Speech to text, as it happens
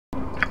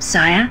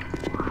Sire?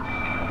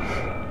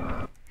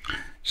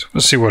 So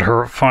let's see what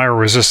her fire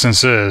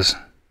resistance is.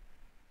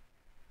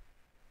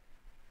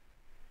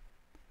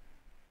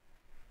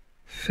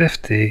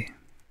 50.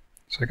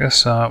 So I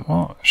guess,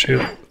 well, she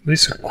at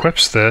least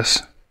equips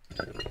this.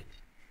 It's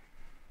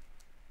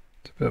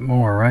a bit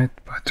more, right?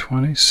 By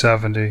 20,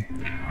 70.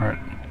 Alright,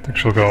 I think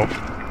she'll go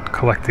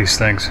collect these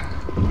things.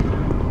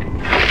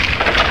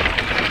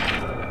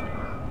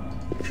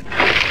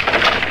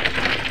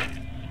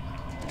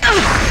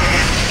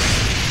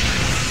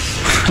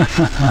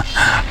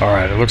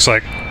 Alright, it looks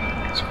like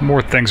some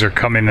more things are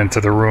coming into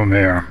the room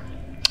here.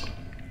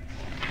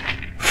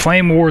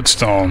 Flame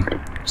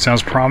Wardstone.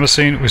 Sounds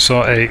promising. We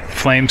saw a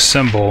flame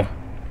symbol.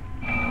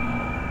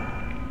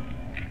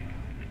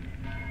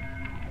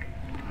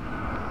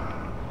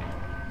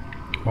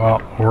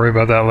 Well, we'll worry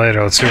about that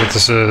later. Let's see what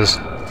this is.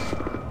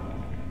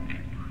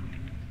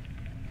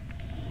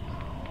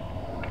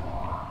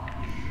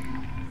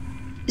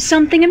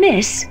 Something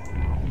amiss?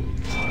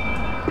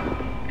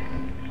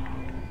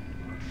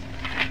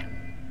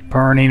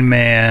 Burning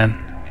Man.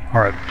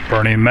 Alright,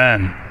 Burning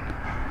Men.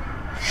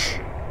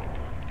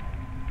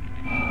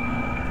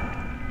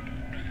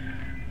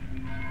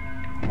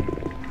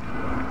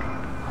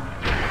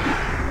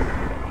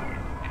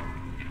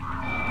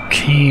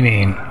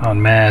 Keening on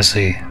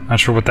Mazzy. Not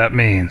sure what that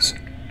means.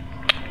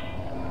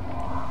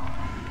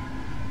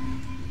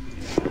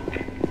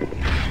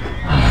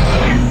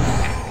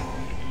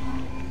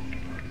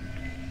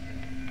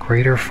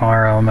 Greater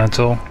Fire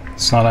Elemental.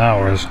 It's not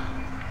ours.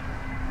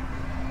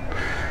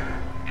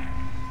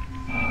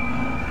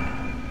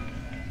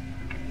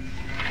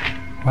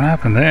 What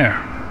happened there?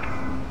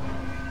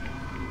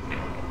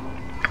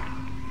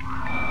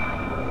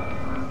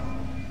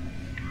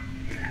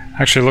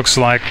 Actually looks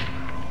like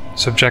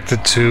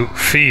subjected to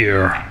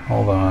fear.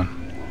 Hold on.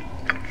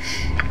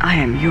 I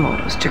am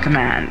yours to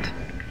command.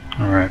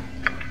 Alright.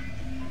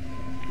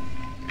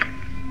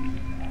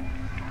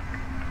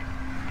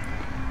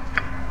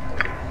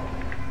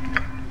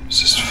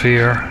 Is this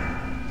fear?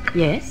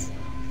 Yes?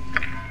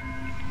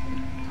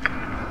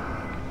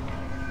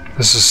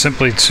 This is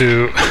simply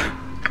to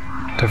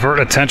divert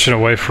attention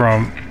away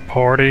from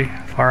party,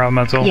 fire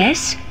elemental.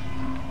 Yes?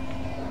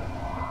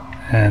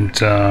 And,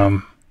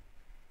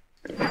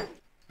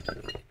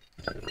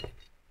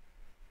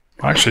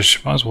 actually, she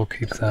might as well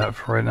keep that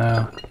for right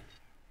now.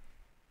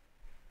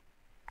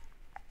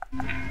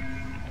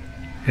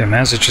 Yeah,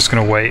 Maz is just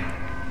gonna wait.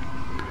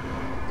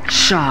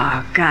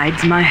 Shah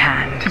guides my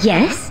hand.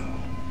 Yes?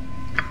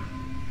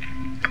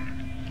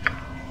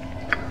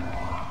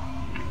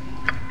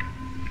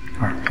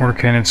 Alright, Water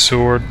Cannon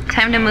Sword.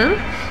 Time to move?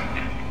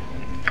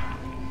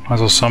 Might as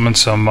well summon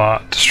some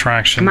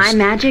distractions. My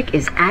magic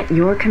is at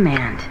your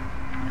command.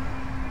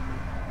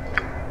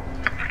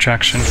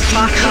 Projection.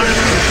 How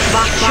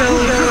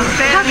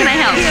can I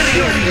help?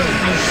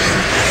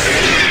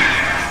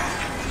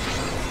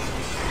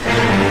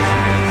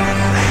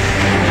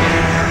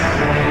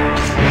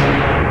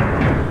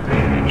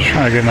 Just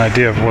trying to get an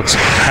idea of what's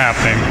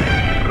happening.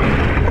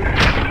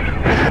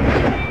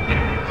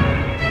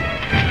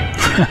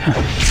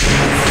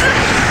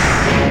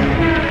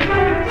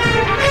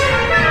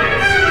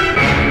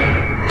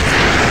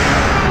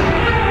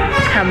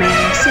 How may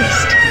I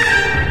assist?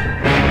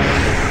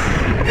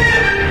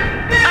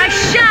 I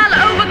shall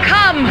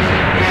overcome!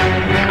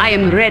 I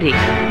am ready.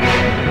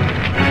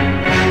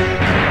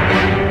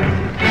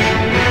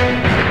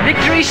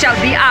 Victory shall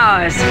be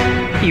ours.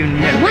 You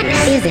know What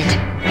this. is it?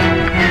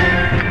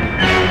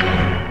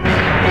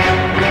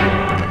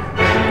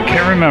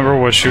 Can't remember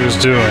what she was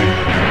doing.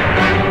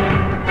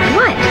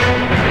 What?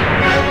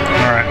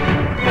 Alright.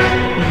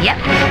 Yep.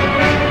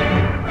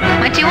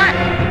 What do you want?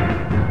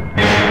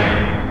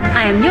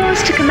 I am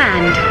yours to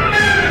command. I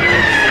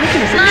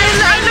can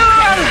assist.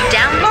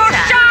 Down the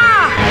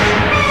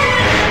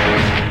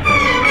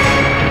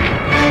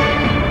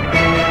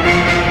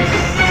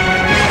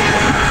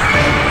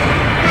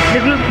The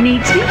group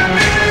needs me.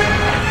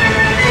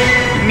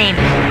 Name.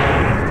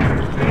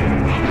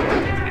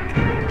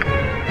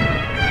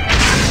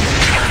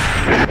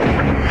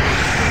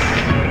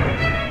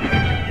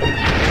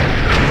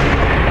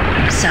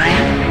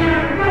 Sire.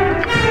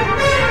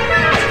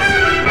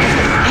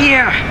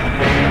 Here.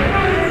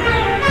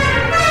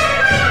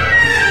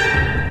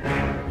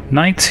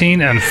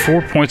 19 and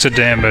 4 points of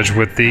damage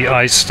with the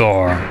Ice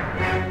Star.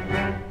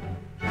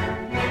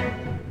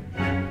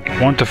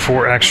 1 to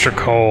 4 extra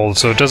cold,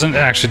 so it doesn't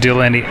actually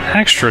deal any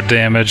extra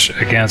damage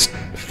against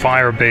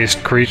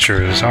fire-based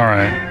creatures.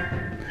 Alright.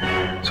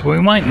 So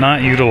we might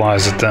not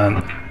utilize it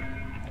then.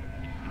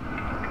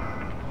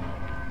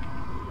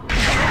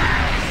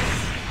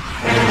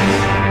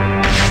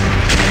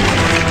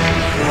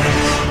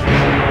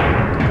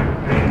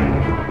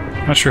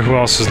 Not sure who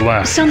else is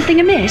left.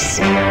 Something amiss?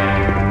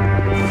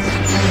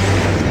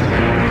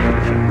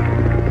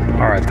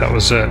 Alright, that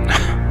was it.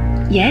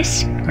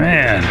 Yes?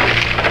 Man.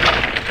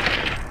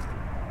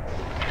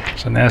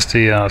 It's a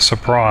nasty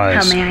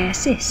surprise. How may I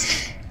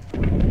assist?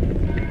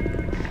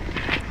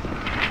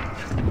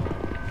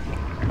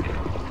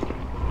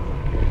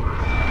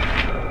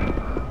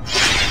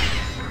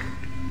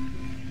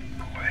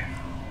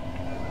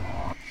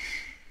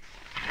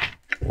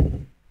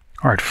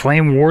 Alright,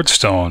 Flame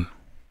Wardstone,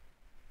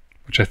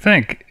 which I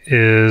think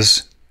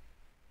is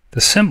the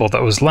symbol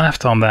that was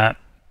left on that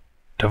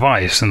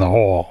device in the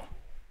hall.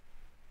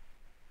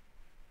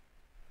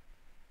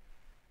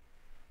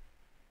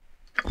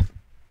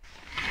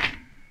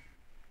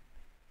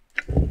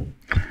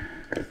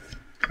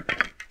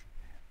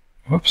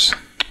 Whoops.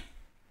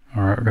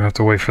 Alright, we're gonna have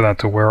to wait for that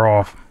to wear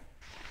off.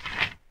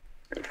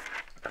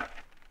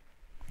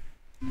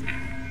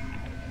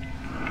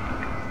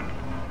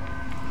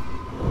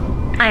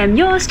 I am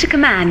yours to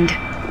command.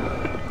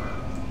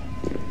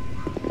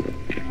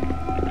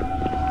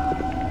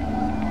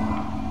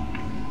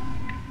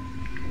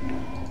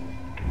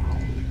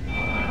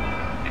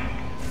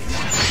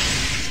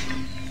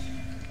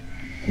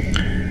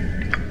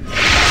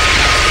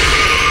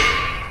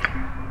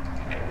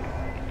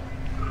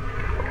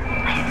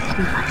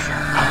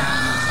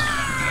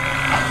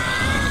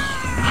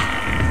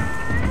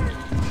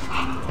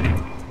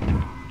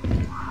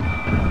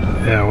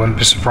 Yeah, I wouldn't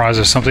be surprised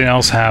if something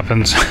else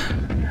happens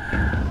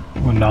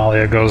when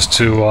Nalia goes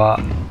to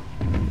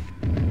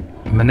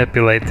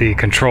manipulate the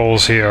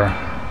controls here.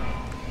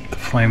 The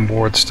Flame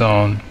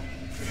Wardstone.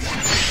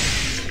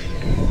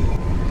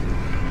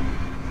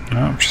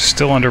 No, she's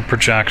still under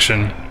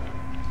projection.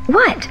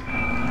 What?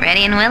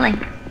 Ready and willing.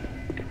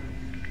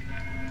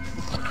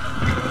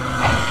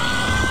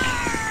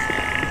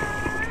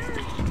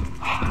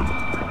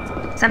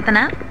 Something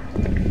up?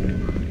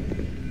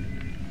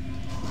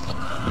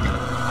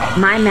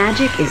 My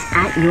magic is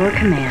at your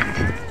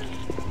command.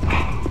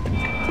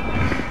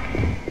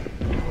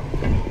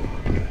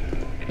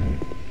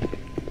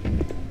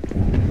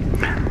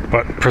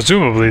 But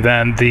presumably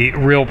then, the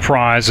real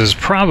prize is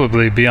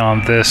probably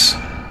beyond this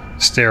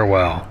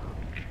stairwell.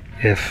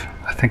 If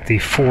I think the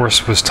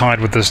force was tied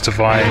with this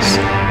device.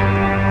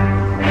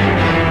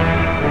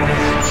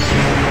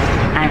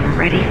 I'm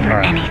ready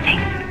for anything.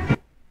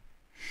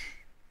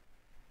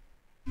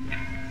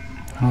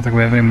 I don't think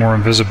we have any more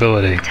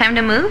invisibility. Time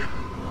to move?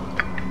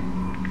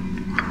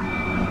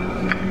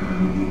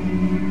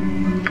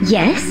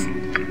 Yes?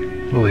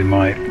 Lilly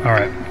might.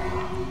 Alright.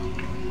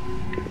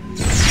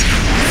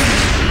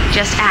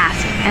 Just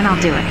ask, and I'll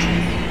do it.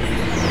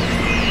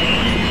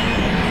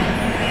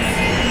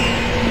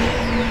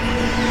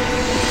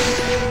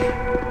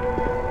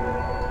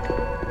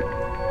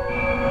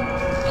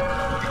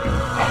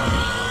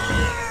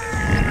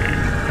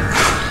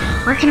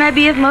 Where can I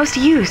be of most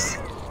use?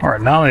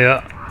 Alright,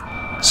 Nalia,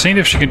 seeing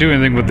if she can do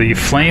anything with the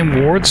Flame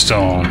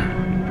Wardstone.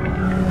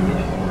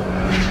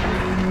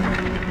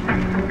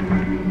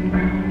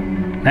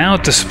 Now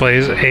it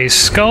displays a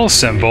skull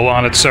symbol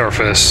on its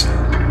surface.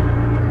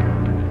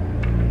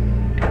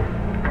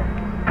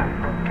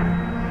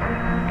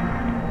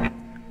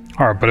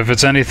 Alright, but if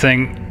it's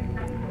anything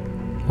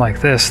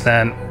like this,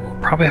 then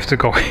we'll probably have to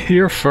go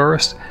here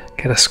first,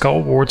 get a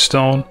skull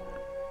wardstone,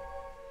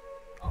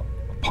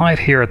 apply it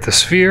here at the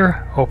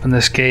sphere, open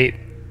this gate,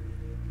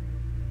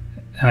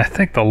 and I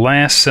think the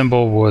last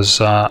symbol was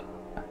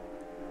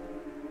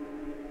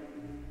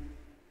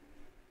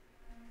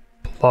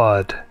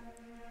blood.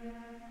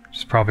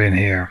 It's probably in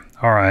here.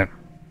 Alright.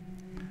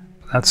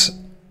 That's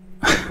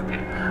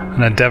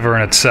an endeavor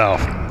in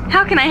itself.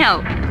 How can I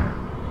help?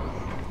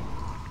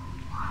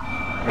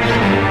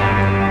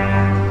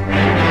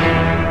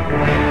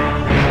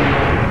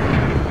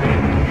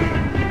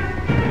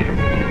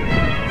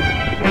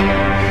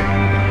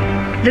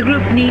 The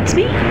group needs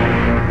me?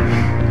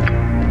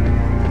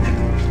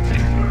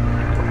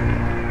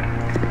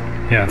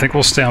 Yeah, I think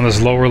we'll stay on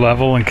this lower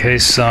level in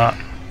case,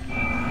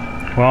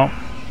 well...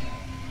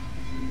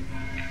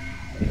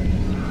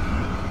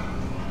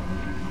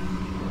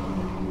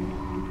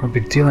 we'll be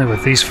dealing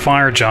with these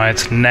fire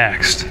giants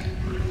next. You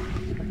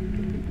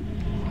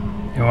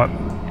know what?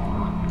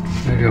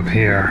 Maybe up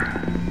here.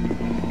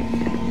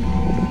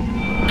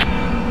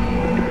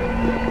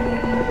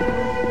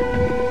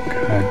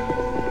 Okay.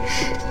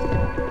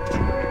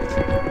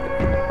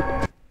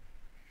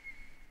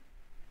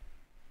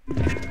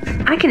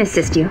 I can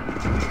assist you.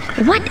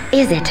 What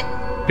is it?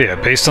 Yeah,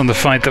 based on the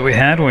fight that we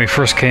had when we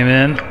first came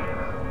in.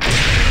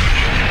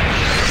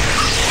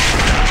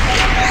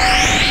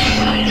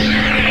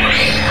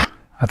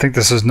 I think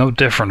this is no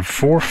different.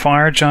 4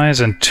 fire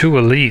giants and 2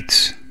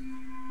 elites.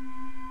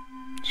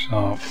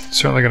 So,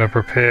 certainly going to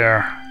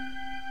prepare.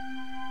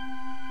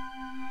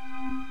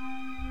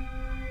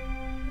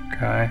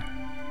 Okay.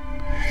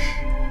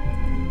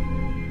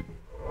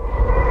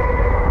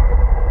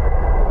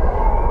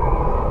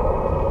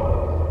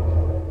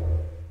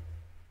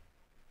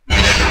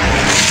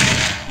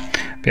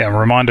 Yeah, I'm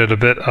reminded a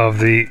bit of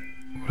the,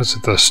 what is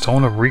it, the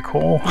Stone of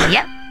Recall?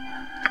 Yep.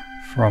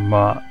 From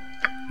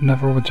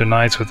Neverwinter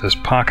Nights with this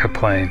pocket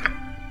plane.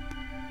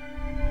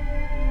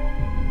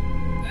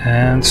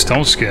 And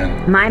Stone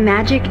Skin. My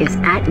magic is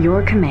at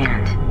your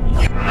command.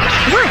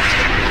 What?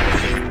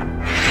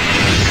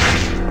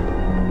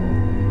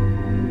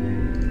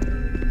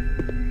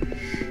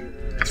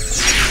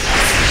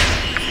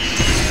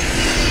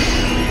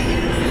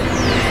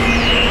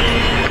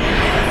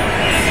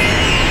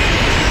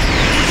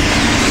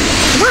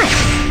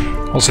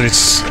 Also need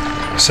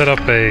to set up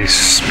a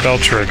spell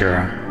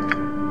trigger.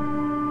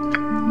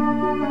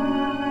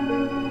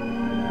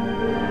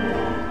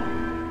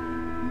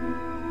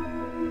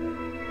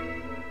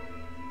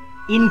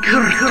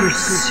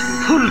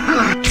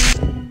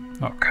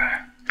 Okay.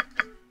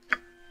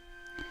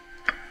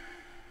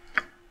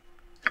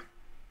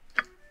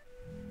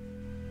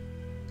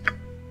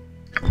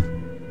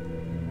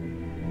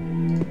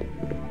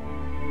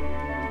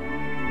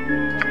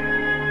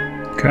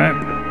 Okay.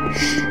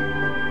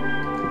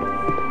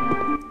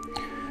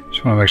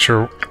 Just want to make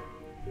sure.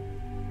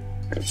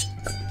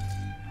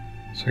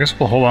 So I guess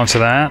we'll hold on to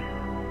that.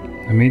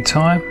 In the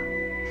meantime,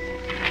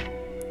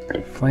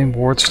 flame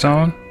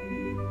wardstone.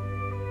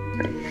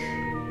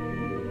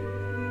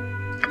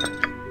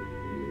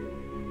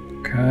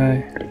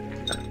 Okay.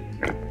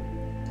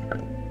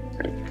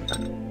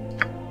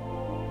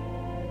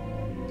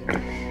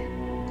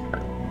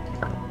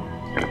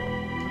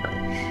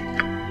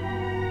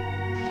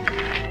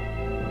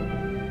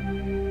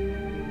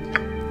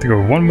 I think we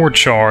have one more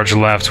charge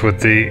left with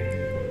the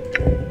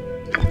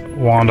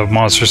Wand of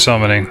Monster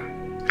Summoning.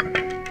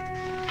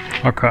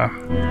 Okay.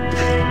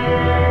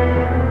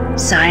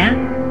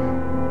 Sire?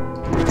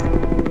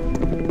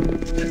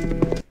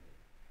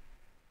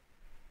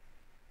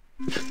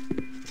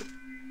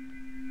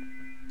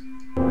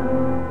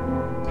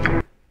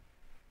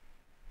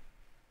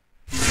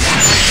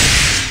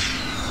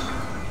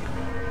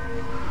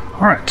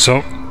 Alright,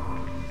 so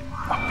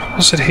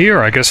I'll sit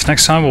here. I guess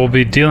next time we'll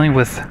be dealing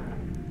with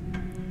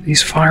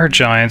these fire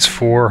giants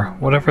for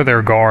whatever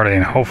they're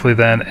guarding. Hopefully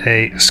then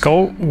a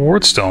skull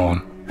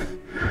wardstone.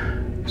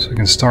 So we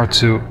can start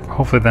to,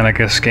 hopefully then I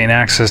guess gain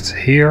access to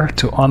here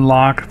to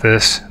unlock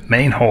this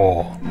main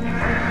hole.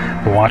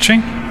 For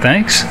watching,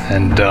 thanks,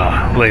 and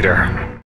later.